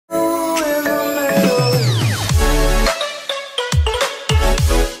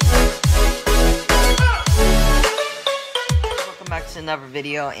another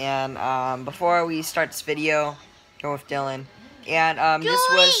video, and before we start this video, go with Dylan. And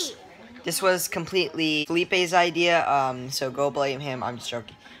this was completely Felipe's idea. So go blame him. I'm just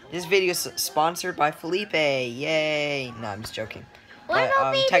joking. This video is sponsored by Felipe. Yay! No, I'm just joking. But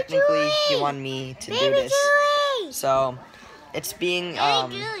technically, he wanted me to do this. So it's being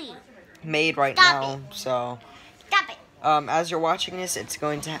made right now. So Stop it. as you're watching this,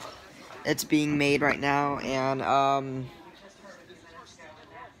 it's being made right now, and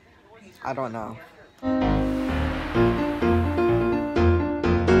I don't know.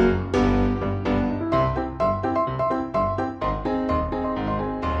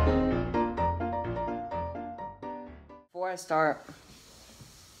 Before I start,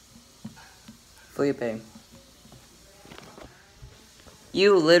 Felipe,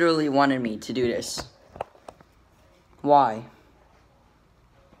 you literally wanted me to do this. Why?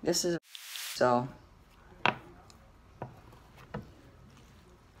 This is so.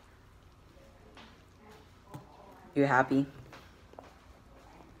 You happy?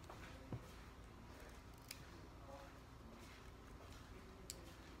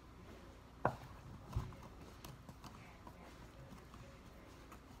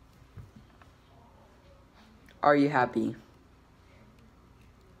 Are you happy?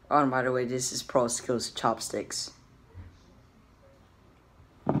 Oh, and by the way, this is Pro Skills Chopsticks.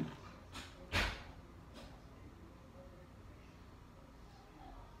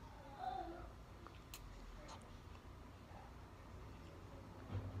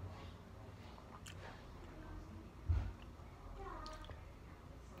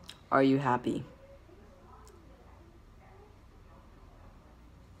 Are you happy?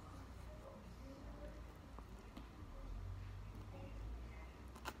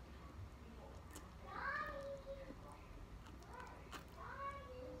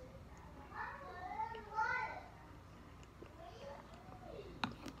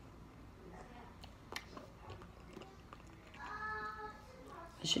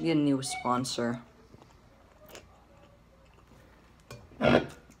 I should get a new sponsor.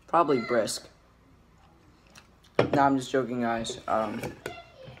 Probably Brisk. No, I'm just joking, guys.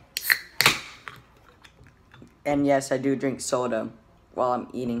 And yes, I do drink soda while I'm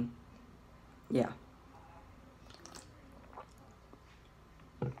eating. Yeah.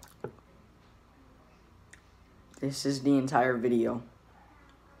 This is the entire video.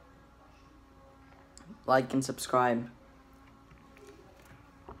 Like and subscribe.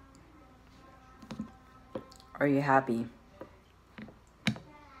 Are you happy? I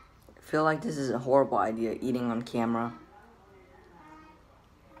feel like this is a horrible idea, eating on camera.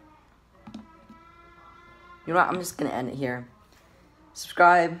 You know what, I'm just gonna end it here.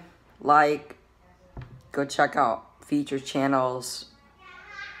 Subscribe, like, go check out featured channels,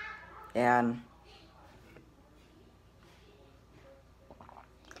 and